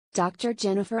Dr.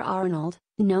 Jennifer Arnold,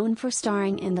 known for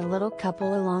starring in The Little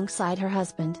Couple alongside her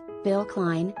husband, Bill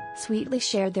Klein, sweetly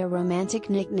shared their romantic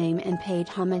nickname and paid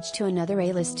homage to another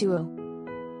A-list duo.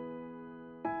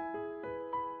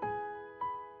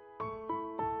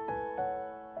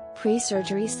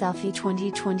 Pre-surgery selfie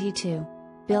 2022.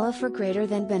 Billifer greater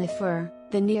than Bennifer,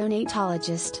 the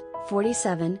neonatologist,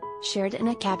 47, shared in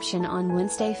a caption on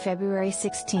Wednesday, February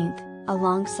 16,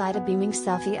 alongside a beaming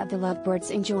selfie of the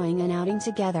lovebirds enjoying an outing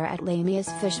together at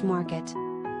Lamia's fish market.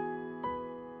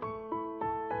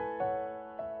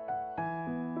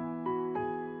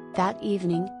 That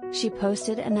evening, she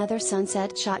posted another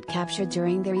sunset shot captured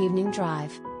during their evening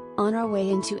drive. "On our way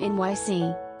into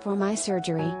NYC, for my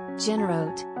surgery," Jen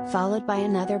wrote, followed by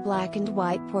another black and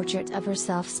white portrait of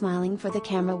herself smiling for the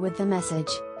camera with the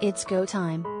message, "It's go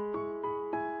time."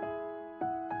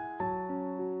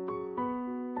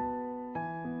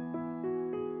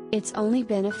 It's only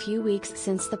been a few weeks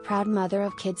since the proud mother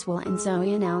of kids Will and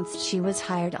Zoe announced she was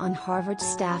hired on Harvard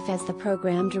staff as the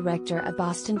program director of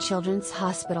Boston Children's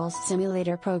Hospital's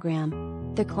simulator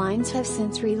program. The Kleins have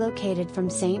since relocated from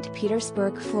St.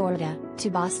 Petersburg, Florida, to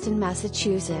Boston,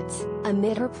 Massachusetts,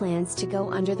 amid her plans to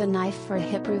go under the knife for a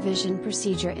hip revision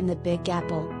procedure in the Big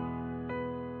Apple.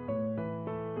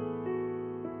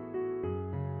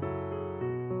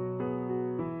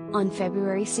 On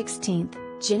February 16,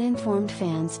 Jen informed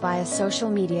fans via social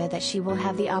media that she will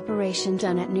have the operation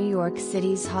done at New York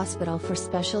City's hospital for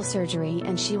special surgery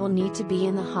and she will need to be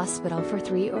in the hospital for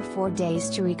 3 or 4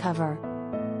 days to recover.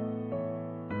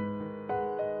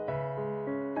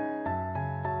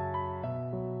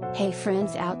 "Hey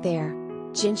friends out there,"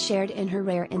 Jen shared in her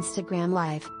rare Instagram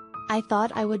live. "I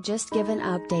thought I would just give an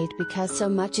update because so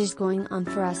much is going on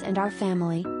for us and our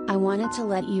family. I wanted to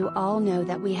let you all know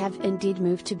that we have indeed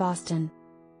moved to Boston."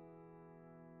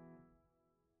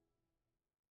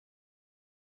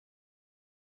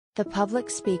 The public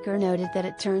speaker noted that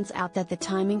it turns out that the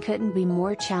timing couldn't be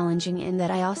more challenging and that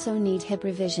I also need hip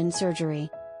revision surgery.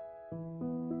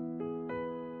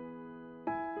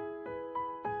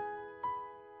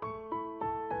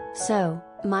 "So,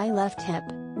 my left hip,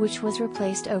 which was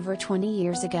replaced over 20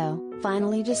 years ago,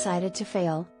 finally decided to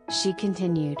fail," she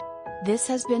continued. "This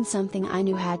has been something I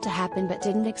knew had to happen but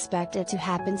didn't expect it to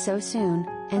happen so soon,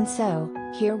 and so,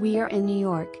 here we are in New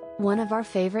York, one of our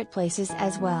favorite places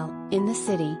as well, in the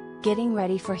city, getting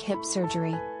ready for hip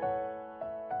surgery."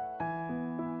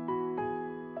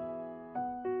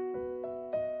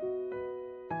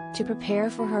 To prepare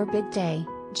for her big day,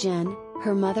 Jen,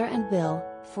 her mother and Bill,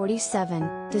 47,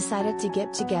 decided to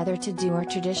get together to do our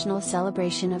traditional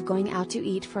celebration of going out to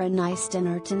eat for a nice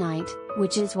dinner tonight,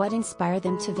 which is what inspired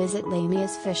them to visit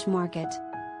Lamia's fish market.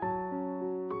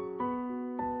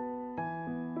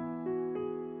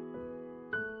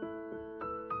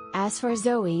 As for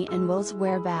Zoe and Will's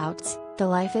whereabouts, the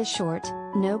life is short,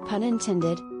 no pun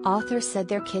intended, author said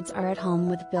their kids are at home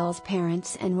with Bill's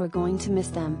parents and we're going to miss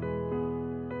them.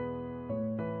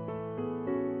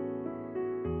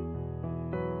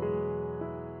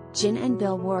 Jen and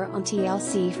Bill were on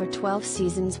TLC for 12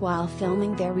 seasons while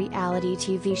filming their reality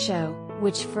TV show,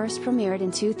 which first premiered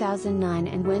in 2009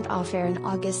 and went off-air in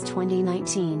August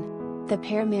 2019. The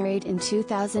pair married in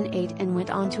 2008 and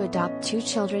went on to adopt 2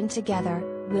 children together,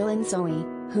 Will and Zoe,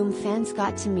 whom fans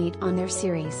got to meet on their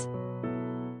series.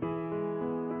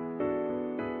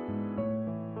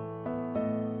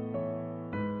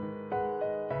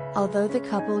 Although the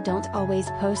couple don't always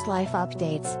post life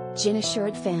updates, Jen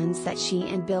assured fans that she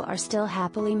and Bill are still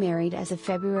happily married as of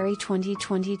February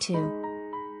 2022.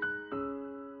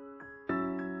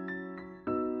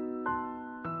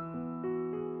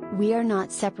 "We are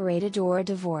not separated or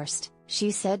divorced,"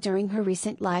 she said during her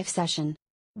recent live session.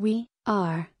 "We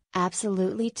are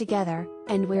absolutely together,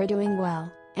 and we're doing well,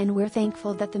 and we're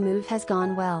thankful that the move has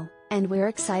gone well, and we're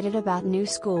excited about new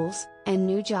schools, and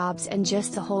new jobs and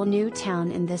just a whole new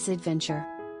town in this adventure."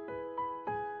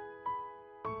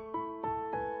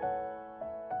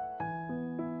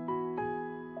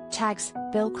 Tags,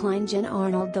 Bill Klein, Jen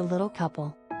Arnold, The Little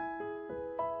Couple.